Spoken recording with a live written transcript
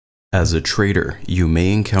As a trader, you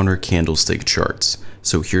may encounter candlestick charts,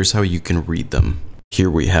 so here's how you can read them. Here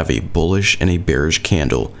we have a bullish and a bearish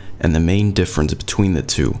candle, and the main difference between the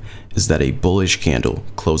two is that a bullish candle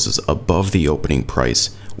closes above the opening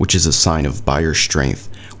price, which is a sign of buyer strength,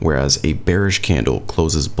 whereas a bearish candle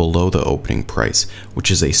closes below the opening price, which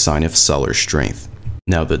is a sign of seller strength.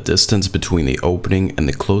 Now the distance between the opening and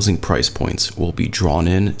the closing price points will be drawn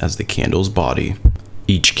in as the candle's body.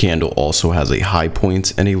 Each candle also has a high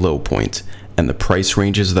point and a low point, and the price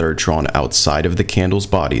ranges that are drawn outside of the candle's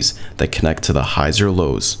bodies that connect to the highs or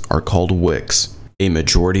lows are called wicks. A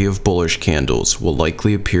majority of bullish candles will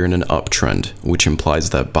likely appear in an uptrend, which implies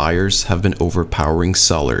that buyers have been overpowering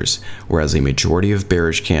sellers, whereas a majority of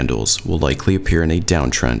bearish candles will likely appear in a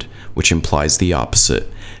downtrend, which implies the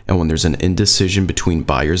opposite. And when there's an indecision between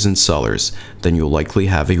buyers and sellers, then you'll likely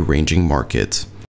have a ranging market.